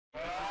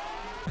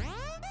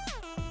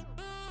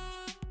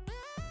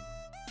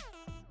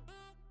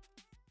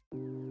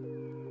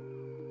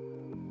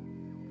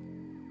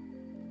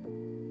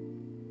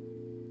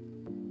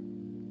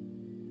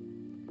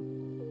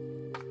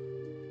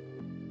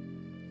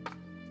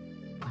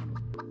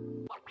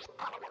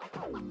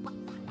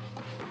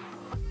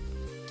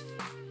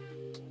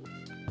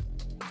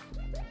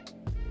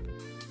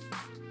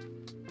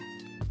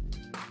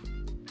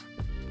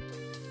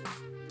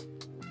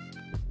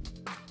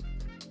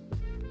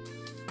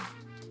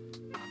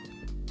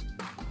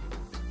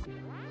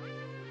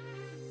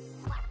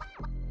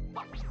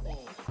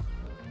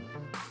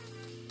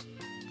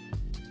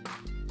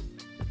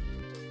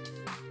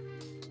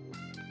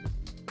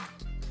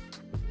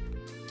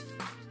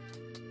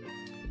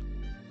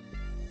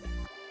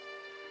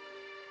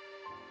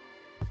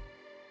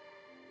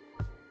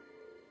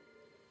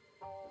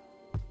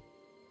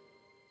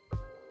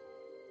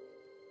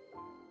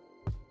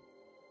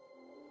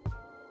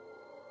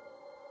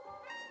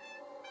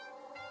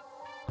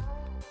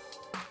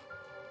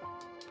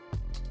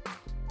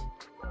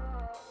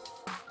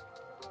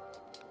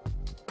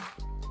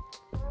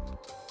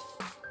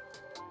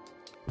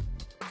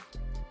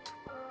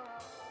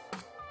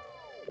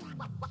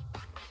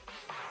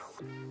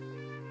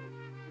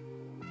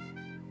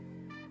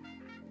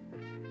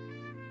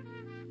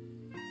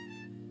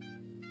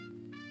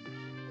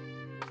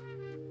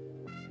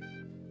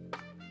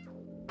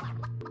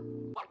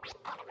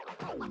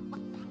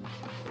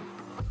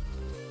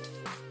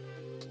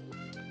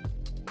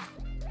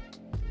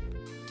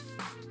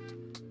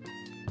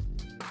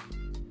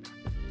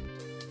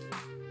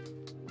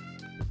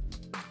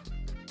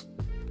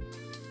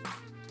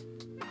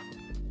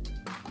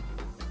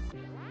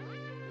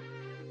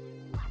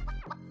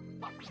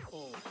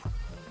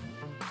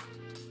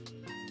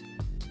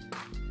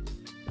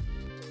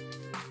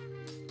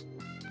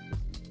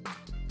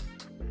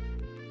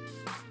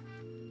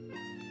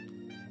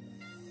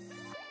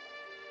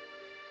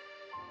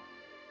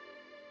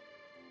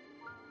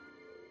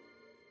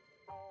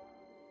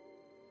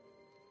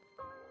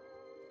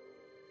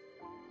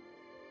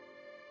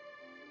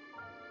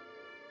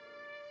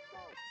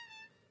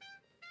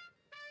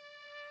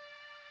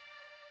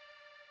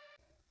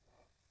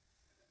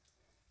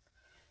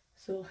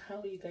So how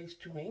are you guys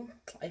doing?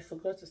 I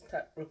forgot to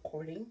start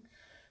recording.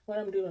 When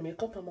I'm doing my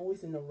makeup, I'm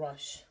always in a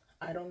rush.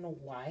 I don't know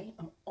why.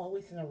 I'm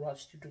always in a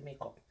rush to do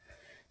makeup.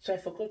 So I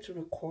forgot to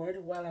record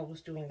while I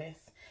was doing this.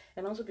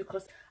 And also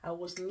because I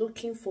was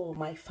looking for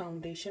my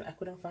foundation. I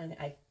couldn't find it.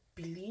 I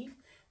believe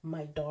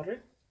my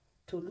daughter,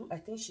 Tolu, I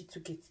think she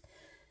took it.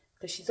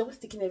 Because she's always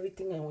taking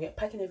everything and we're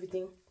packing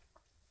everything.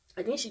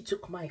 I think she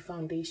took my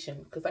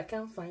foundation because I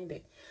can't find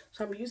it.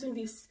 So I'm using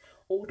this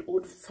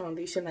old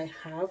foundation I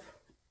have.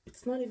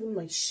 It's not even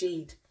my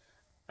shade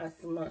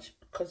as much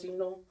because, you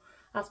know,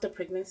 after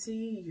pregnancy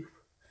you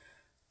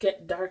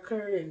get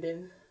darker, and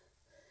then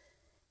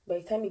by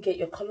the time you get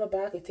your color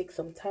back it takes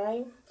some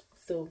time,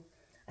 so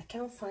I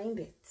can't find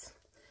it.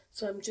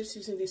 So I'm just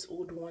using this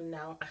old one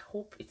now. I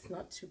hope it's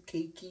not too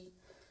cakey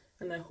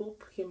and I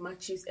hope it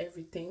matches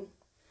everything.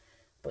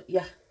 But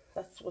yeah,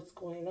 that's what's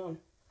going on.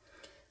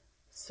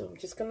 So I'm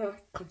just gonna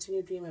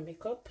continue doing my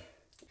makeup.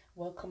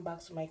 Welcome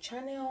back to my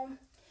channel.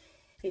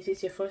 If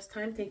it's your first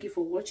time, thank you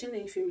for watching,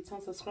 and if you're a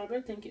return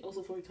subscriber, thank you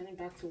also for returning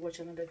back to watch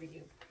another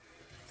video.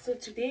 So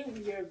today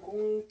we are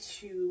going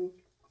to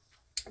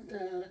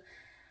the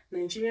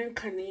Nigerian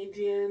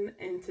Canadian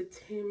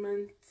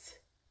Entertainment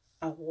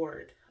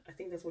Award. I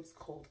think that's what it's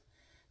called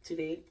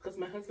today, because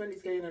my husband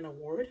is getting an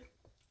award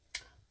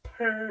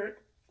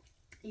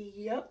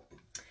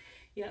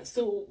yeah,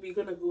 so we're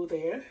gonna go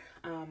there.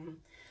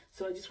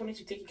 So I just wanted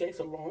to take you guys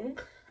along.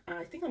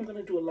 I think I'm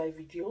gonna do a live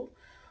video,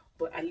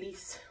 but at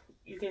least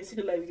you can see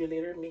the live video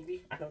later,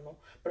 maybe, I don't know,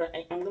 but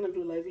I'm gonna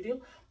do a live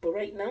video. But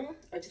right now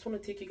I just want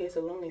to take you guys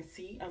along and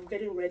see. I'm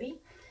getting ready.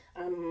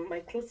 My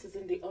clothes is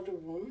in the other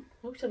room,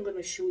 which I'm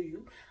gonna show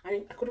you.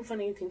 I couldn't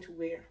find anything to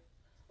wear.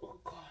 Oh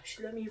gosh,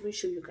 let me even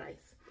show you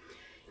guys.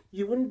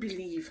 You wouldn't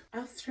believe,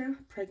 after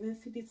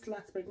pregnancy, this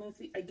last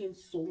pregnancy, I gained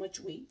so much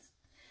weight.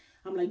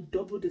 I'm like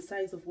double the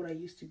size of what I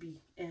used to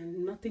be,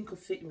 and nothing could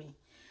fit me.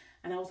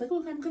 And I was like,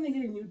 oh, I'm gonna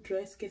get a new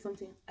dress, get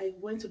something. I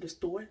went to the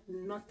store,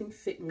 nothing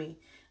fit me.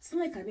 It's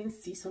not like I didn't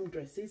see some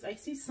dresses. I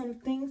see some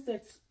things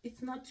that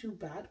it's not too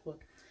bad, but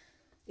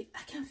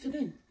I can't fit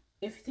in.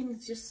 Everything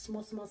is just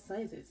small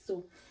sizes.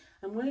 So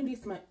I'm wearing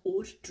this, my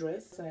old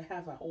dress that I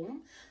have at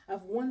home.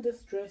 I've worn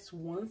this dress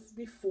once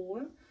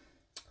before,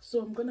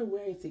 so I'm gonna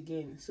wear it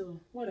again. So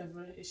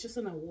whatever, it's just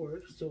an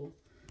award, so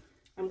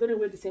I'm gonna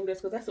wear the same dress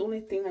because that's the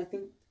only thing I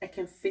think I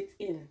can fit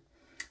in.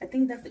 I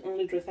think that's the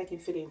only dress I can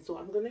fit in. So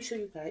I'm gonna show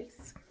you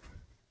guys.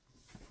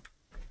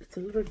 It's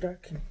a little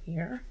dark in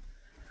here.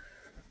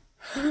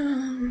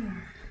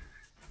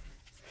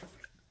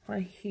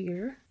 Right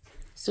here.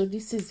 So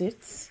this is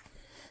it.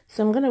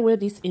 So I'm gonna wear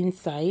this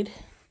inside,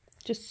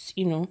 just,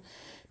 you know,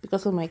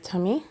 because of my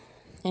tummy.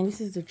 And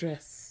this is the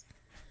dress.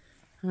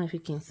 I don't know if you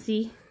can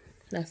see.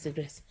 That's the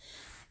dress.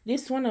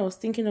 This one, I was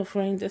thinking of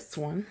wearing this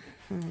one.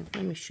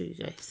 Let me show you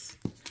guys.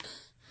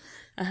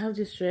 I have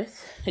this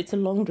dress. It's a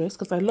long dress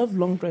because I love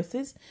long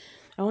dresses.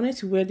 I wanted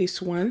to wear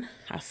this one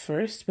at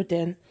first, but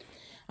then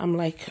I'm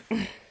like,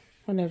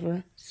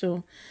 whatever.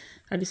 So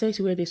I decided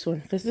to wear this one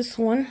because this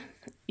one,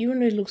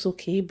 even though it looks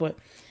okay, but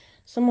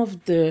some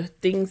of the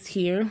things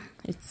here,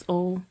 it's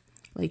all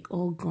like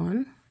all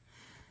gone.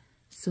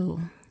 So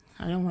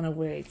I don't want to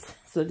wear it.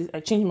 So I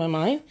changed my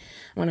mind.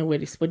 I want to wear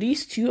this. But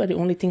these two are the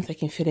only things I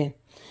can fit in.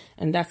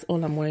 And that's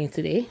all I'm wearing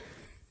today.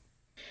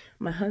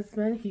 My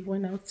husband, he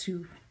went out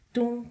to...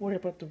 Don't worry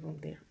about the room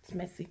there. It's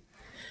messy.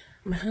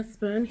 My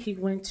husband, he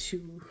went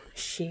to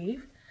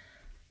shave.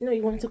 You know,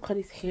 he wanted to cut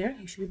his hair.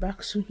 He should be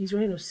back soon. He's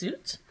wearing a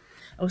suit.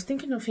 I was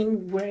thinking of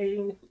him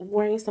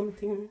wearing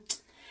something,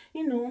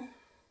 you know,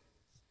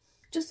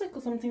 just like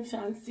something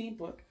fancy,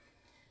 but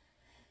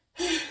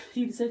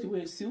he decided to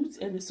wear a suit,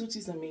 and the suit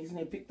is amazing.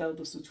 I picked out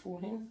the suit for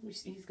him,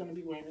 which he's going to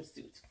be wearing a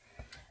suit.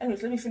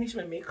 Anyways, let me finish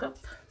my makeup.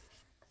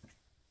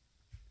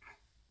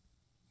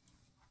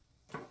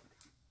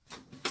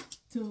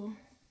 So,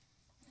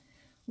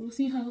 we'll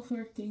see how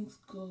far things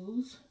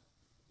goes.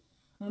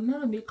 I'm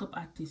not a makeup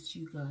artist,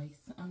 you guys.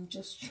 I'm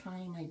just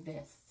trying my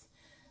best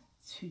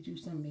to do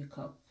some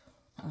makeup.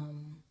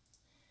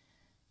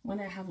 When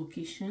I have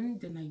occasion,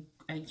 then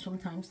I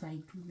sometimes I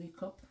do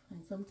makeup,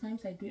 and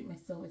sometimes I do it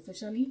myself,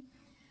 especially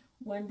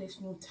when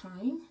there's no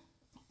time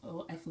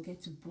or I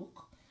forget to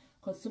book.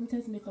 Because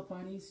sometimes makeup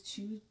artists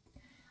choose,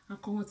 I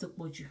can't want to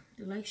budge you.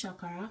 They like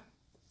shakara,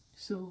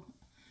 so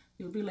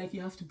it'll be like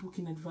you have to book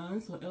in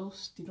advance, or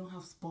else they don't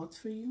have spots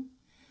for you.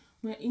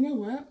 But you know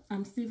what?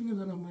 I'm saving a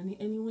lot of money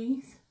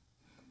anyways.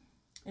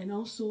 And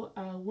also,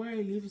 where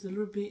I live is a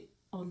little bit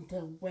on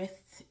the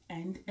west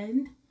end.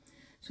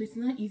 So it's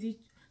not easy.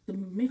 The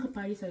makeup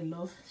artist I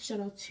love, shout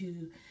out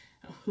to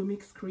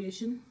Humix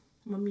Creation,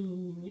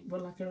 Mommy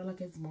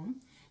Bolaka's mom.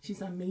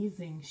 She's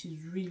amazing.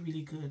 She's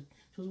really good.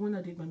 She was the one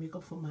that did my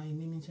makeup for my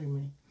naming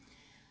ceremony.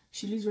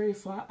 She lives very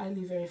far. I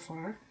live very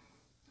far.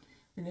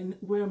 And then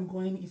where I'm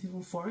going is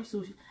even far.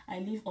 So I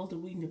live all the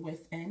way in the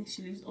west end.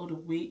 She lives all the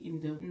way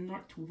in the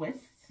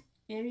northwest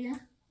area,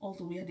 all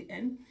the way at the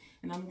end.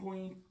 And I'm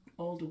going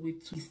all the way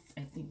to east,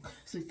 I think.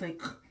 So it's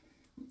like,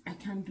 I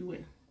can't do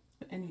it.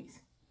 But anyways.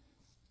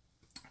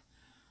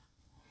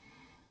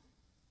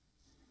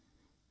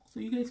 So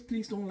you guys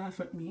please don't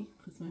laugh at me,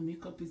 because my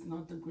makeup is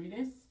not the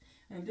greatest.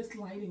 And this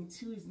lighting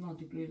too is not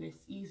the greatest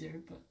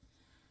either. But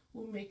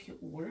we'll make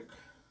it work.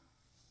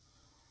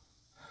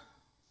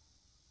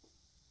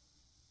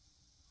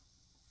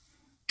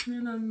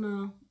 And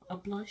then a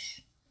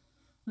blush.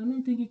 I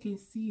don't think you can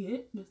see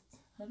it, but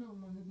I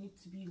don't want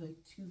it to be like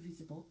too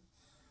visible.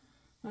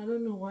 I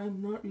don't know why.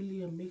 I'm not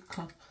really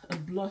a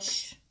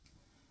blush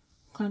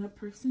kind of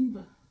person,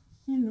 but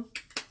you know.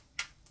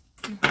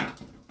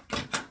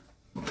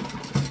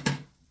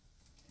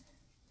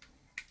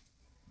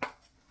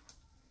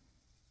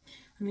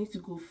 I need to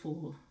go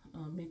for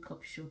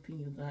makeup shopping,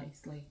 you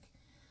guys. Like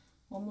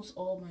almost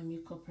all my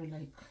makeup are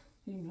like,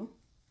 you know,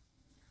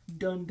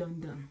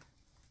 done.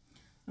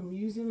 I'm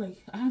using like,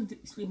 I have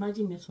this,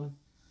 imagine this one.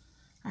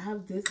 I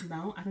have this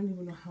now, I don't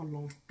even know how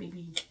long,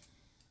 maybe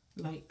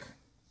like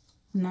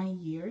 9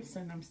 years,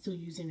 and I'm still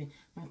using it.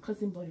 My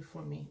cousin bought it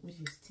for me, which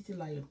is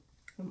Titilayo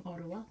from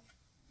Ottawa.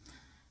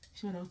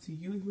 Shout out to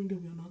you, even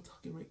though we're not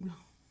talking right now.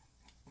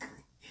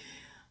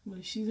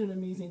 But she's an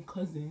amazing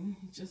cousin.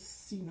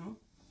 Just, you know,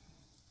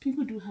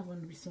 people do have a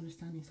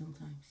misunderstanding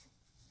sometimes.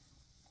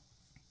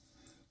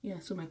 Yeah,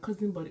 so my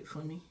cousin bought it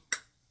for me,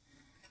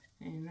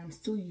 and I'm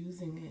still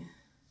using it.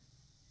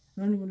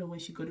 I don't even know where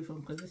she got it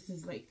from, because this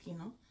is like, you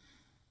know,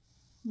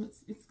 but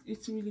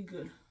it's really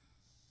good.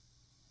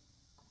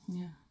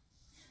 Yeah.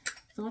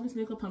 So all this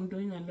makeup I'm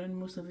doing, I learned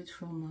most of it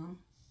from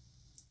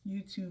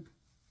YouTube.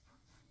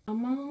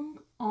 Among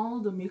all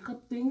the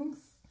makeup things,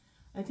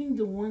 I think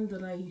the one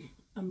that I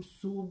am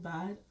so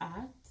bad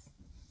at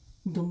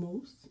the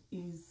most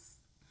is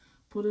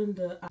putting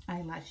the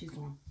eyelashes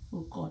on.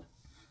 Oh God,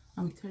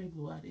 I'm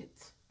terrible at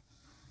it.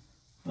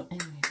 But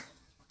anyway.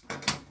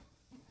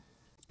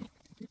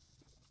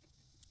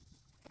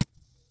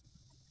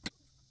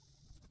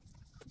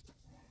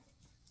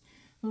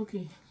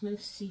 Okay,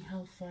 let's see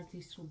how far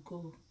this will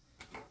go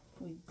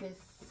with this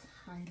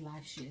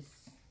eyelashes.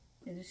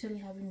 Especially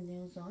having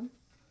nails on,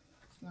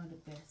 it's not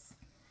the best.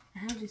 I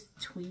have this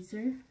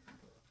tweezer.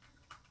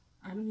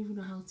 I don't even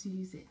know how to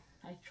use it.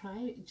 I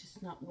tried, it's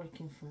just not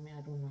working for me.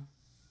 I don't know.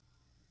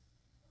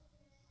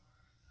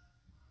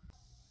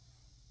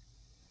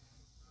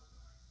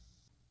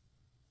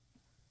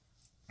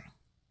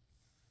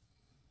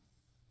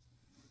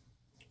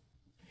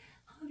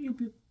 How do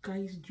you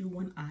guys do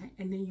one eye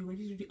and then you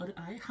ready to do the other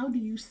eye? How do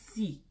you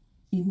see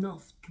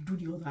enough to do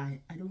the other eye?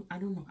 I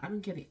don't know. I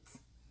don't get it.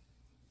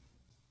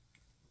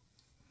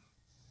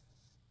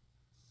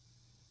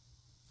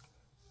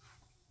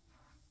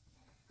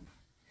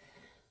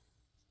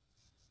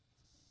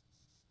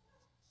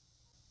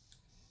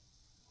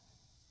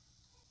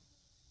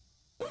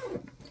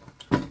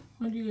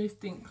 What do you guys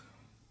think?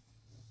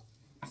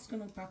 Just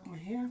gonna pack my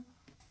hair.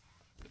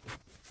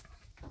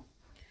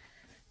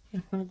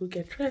 I'm gonna go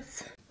get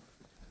dressed.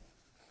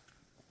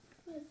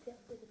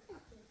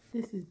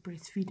 This is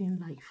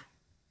breastfeeding life.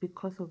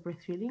 Because of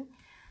breastfeeding,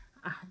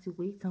 I had to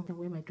wait until I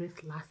wear my dress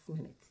last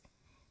minute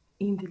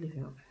in the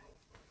living room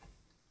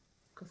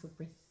because of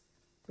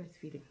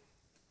breastfeeding.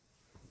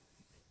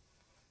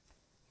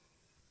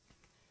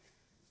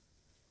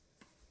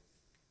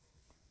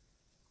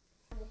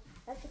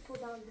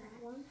 pull down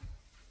that one.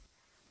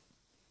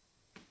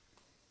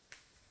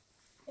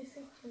 I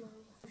think no.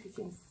 If you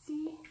can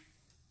see,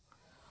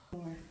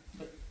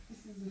 but this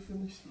is the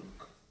finished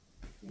look,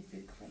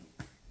 basically.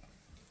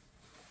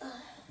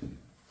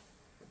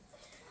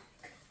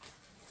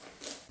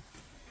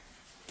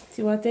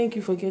 Tiwa, thank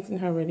you for getting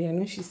her ready. I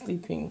know she's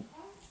sleeping.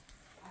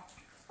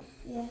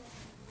 Yeah.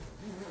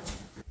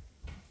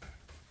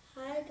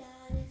 Hi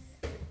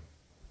guys.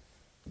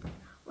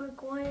 We're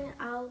going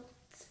out.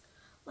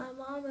 My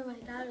mom and my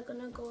dad are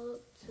gonna go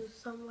to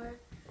somewhere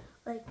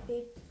like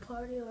big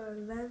party or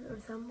event or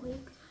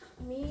something.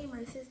 Me,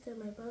 my sister,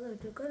 my brother,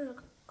 they're gonna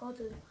go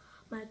to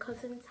my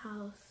cousin's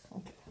house.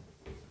 Okay.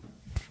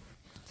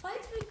 Why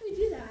did we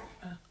do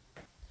that?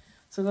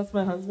 So that's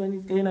my husband.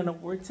 He's getting an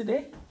award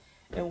today,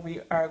 and we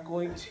are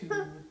going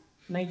to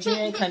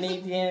Nigerian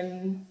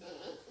Canadian.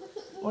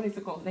 What is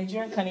it called?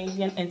 Nigerian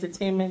Canadian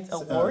Entertainment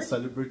Award.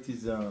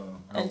 Celebrities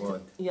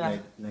Award. Yeah.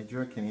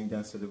 Nigerian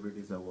Canadian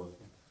Celebrities Award.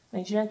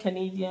 Nigerian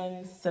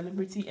Canadian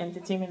Celebrity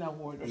Entertainment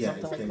Award or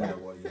something like that.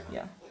 Award,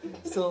 yeah.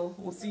 So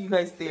we'll see you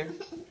guys there.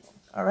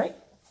 All right.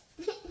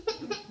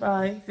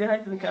 Bye. Say hi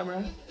to the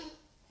camera.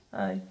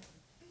 Hi.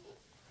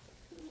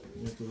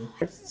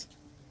 First.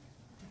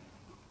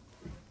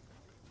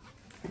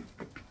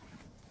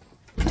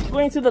 Go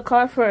into the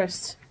car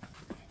first.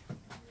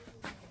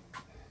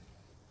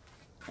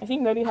 I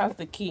think Daddy has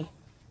the key.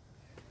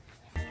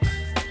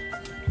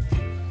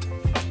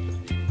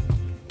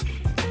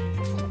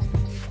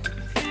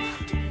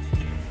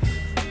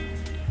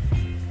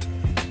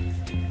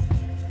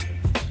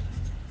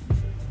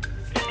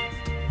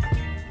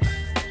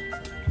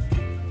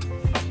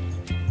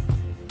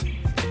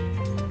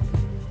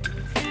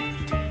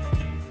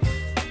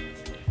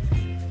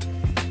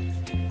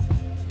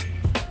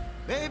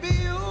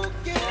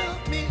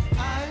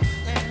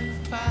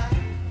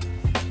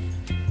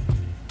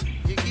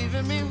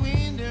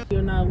 We're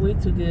on our way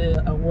to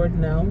the award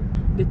now.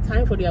 The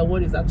time for the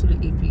award is actually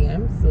 8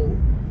 p.m. So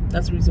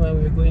that's the reason why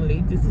we were going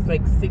late. This is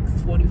like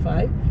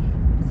 6:45.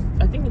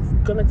 I think it's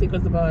gonna take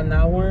us about an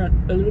hour,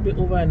 a little bit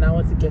over an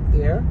hour to get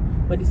there.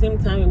 But at the same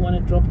time, we want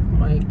to drop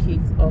my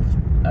kids off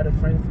at a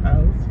friend's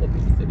house for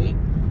babysitting,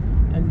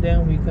 and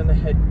then we're gonna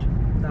head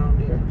down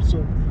there.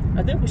 So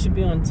I think we should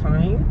be on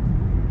time.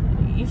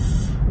 If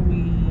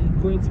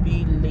we're going to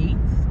be late,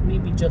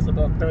 maybe just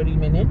about 30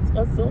 minutes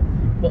or so,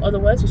 but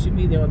otherwise we should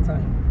be there on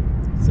time.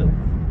 So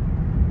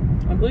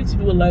I'm going to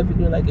do a live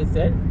video, like I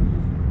said,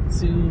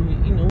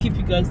 to keep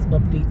you guys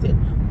updated.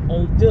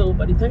 Although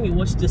by the time you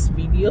watch this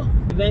video,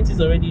 the event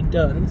is already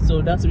done,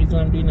 so that's the reason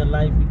I'm doing a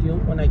live video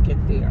when I get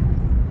there.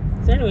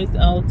 So anyways,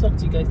 I'll talk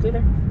to you guys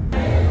later.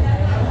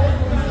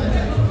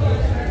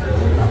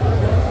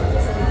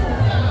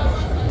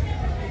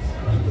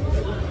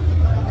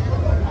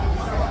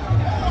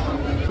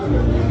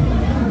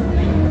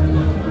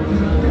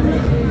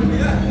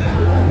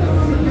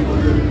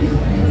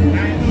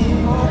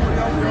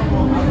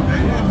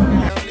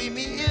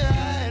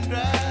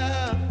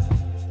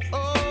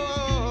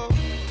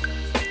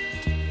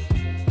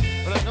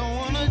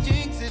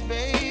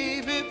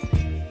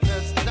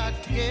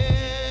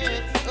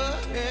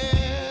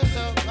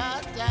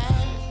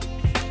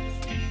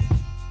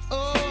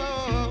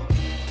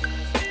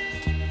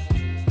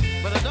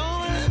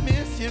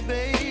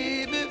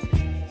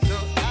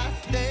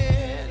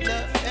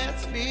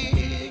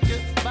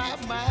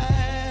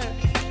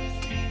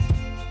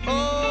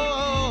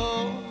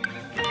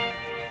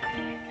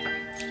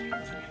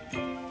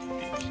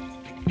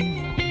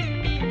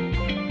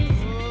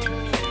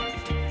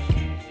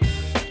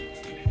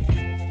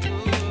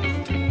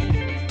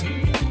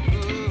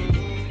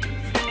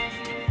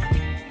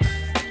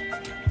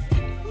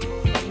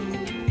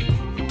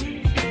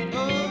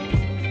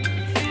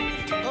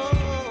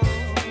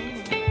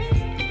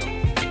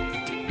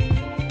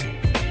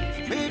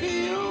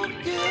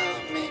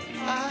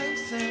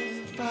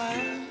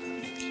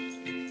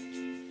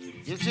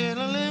 You're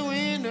chilling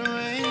when the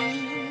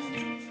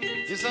rain.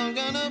 You're some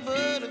kind of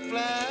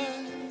butterfly.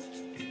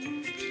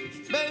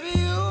 Baby,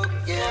 you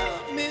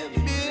give me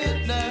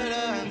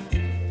midnight.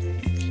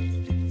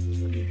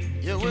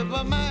 You whip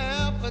up my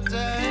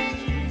appetite.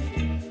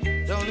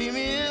 Don't leave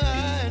me here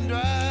high and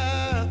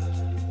dry.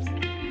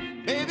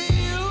 Baby,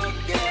 you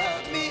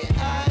give me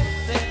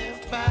ice and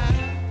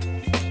fire.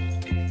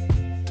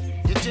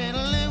 You're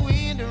channeling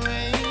wind and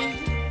rain.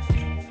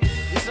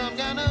 You're some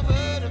kind of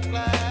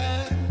butterfly.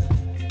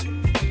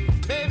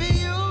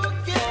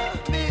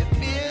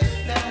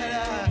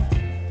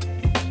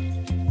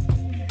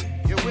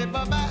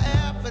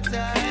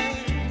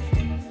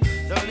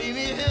 Don't leave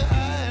me here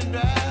high and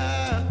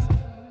dry.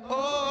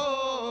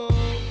 Oh,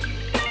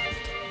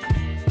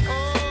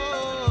 oh,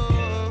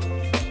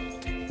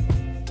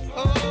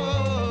 oh.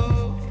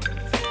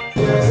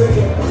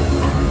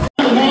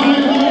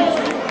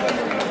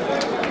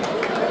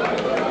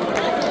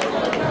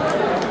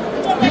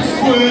 This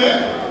way.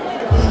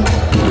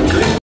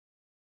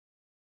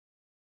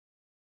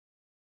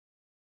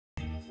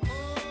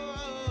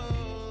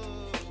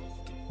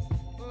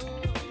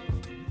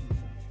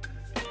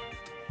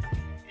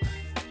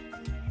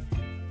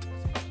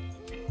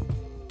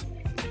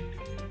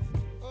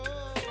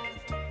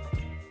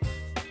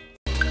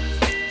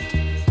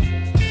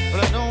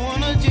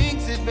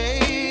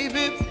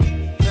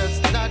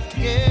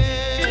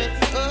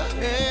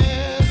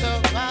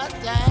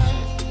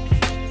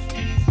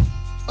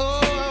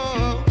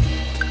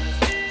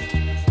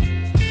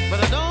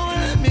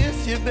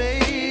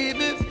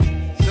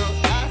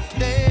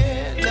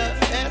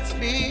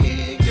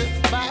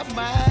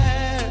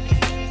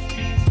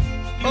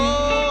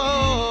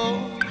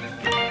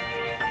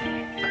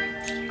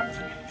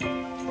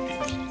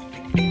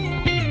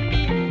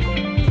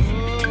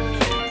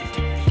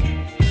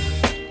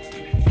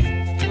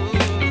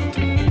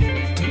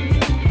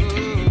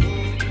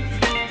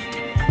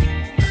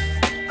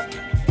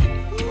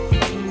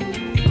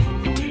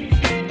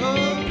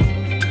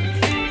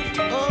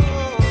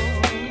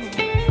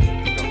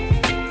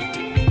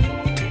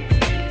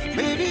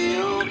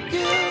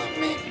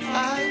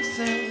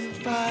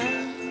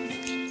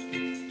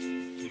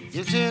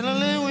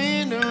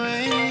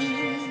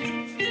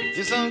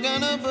 some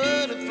kind of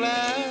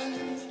butterfly.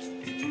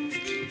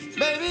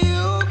 Baby,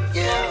 you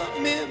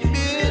give me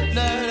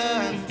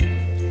midnight.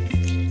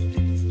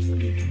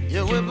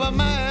 You whip up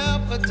my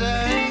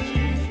appetite.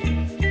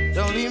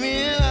 Don't leave me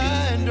here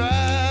high and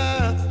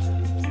dry.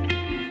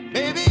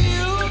 Baby,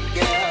 you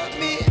give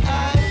me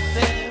ice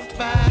and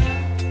fire.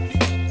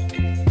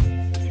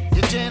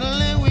 You're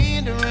channeling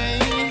wind and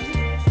rain.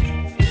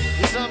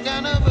 You're some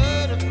kind of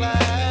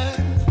butterfly.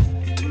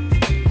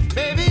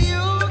 Baby,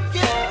 you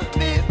give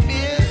me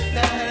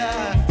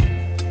midnight.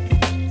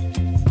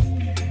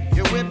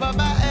 You whip up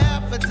my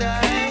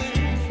appetite.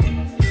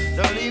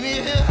 Don't leave me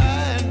here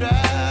high and dry.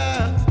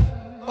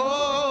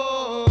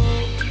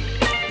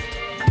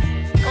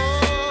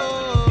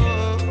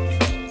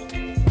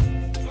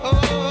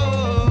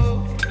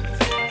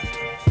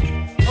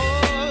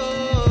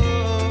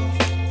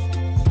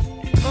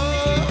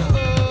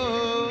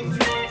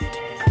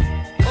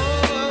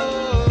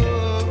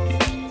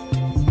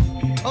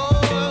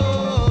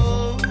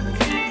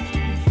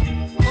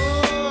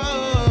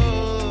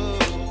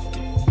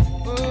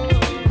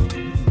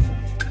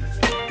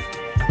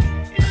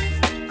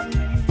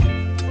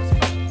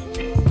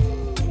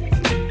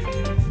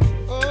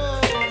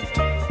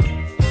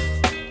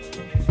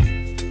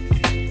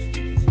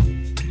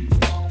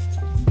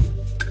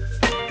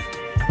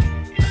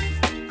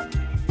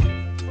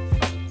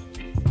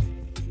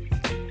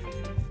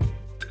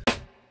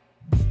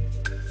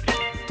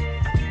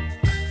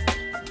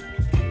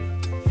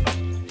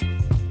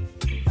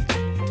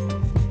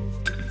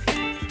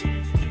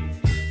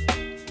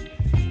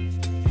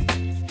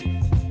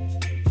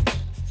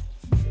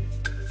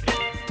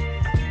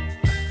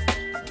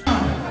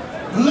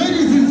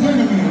 Ladies and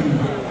gentlemen,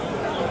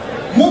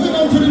 moving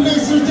on to the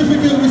next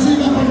certificate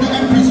receiver from the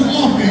MP's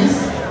office,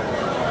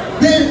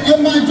 then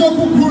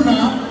Emajoku Kuna,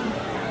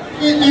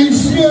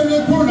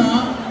 Ensure Kuna,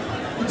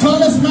 the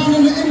tallest man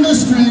in the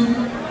industry.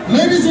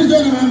 Ladies and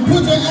gentlemen,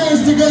 put your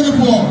hands together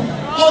for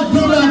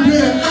Abdullah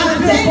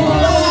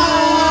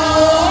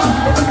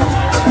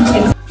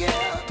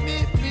Give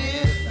me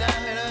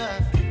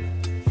midnight.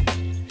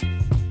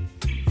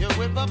 You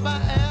whip up my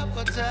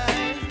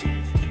appetite.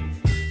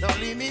 Don't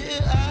leave me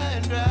here high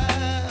and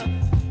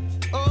dry.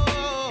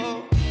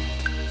 Oh,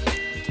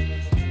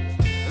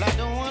 well, I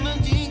don't wanna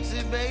jinx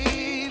it,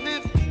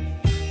 baby,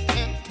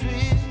 and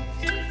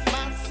twist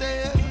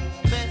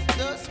myself at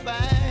the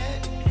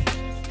spine.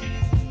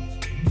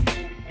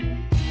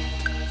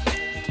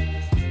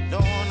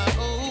 Don't wanna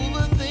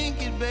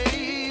overthink it,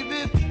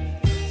 baby.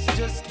 It's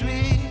just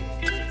twist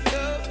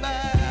your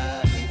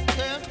body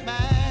and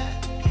mine.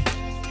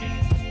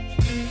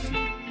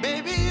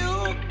 Baby,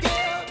 you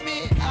give me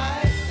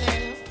ice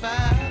and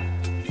fire.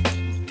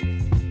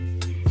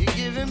 You're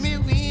giving me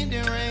wind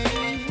and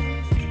rain.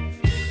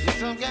 You're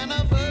some kind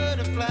of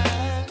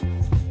butterfly.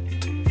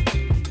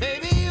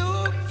 Baby, you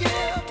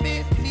give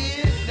me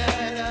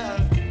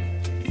midnight.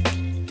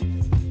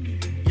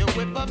 You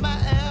whip up my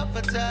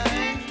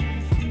appetite.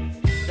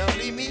 Don't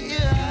leave me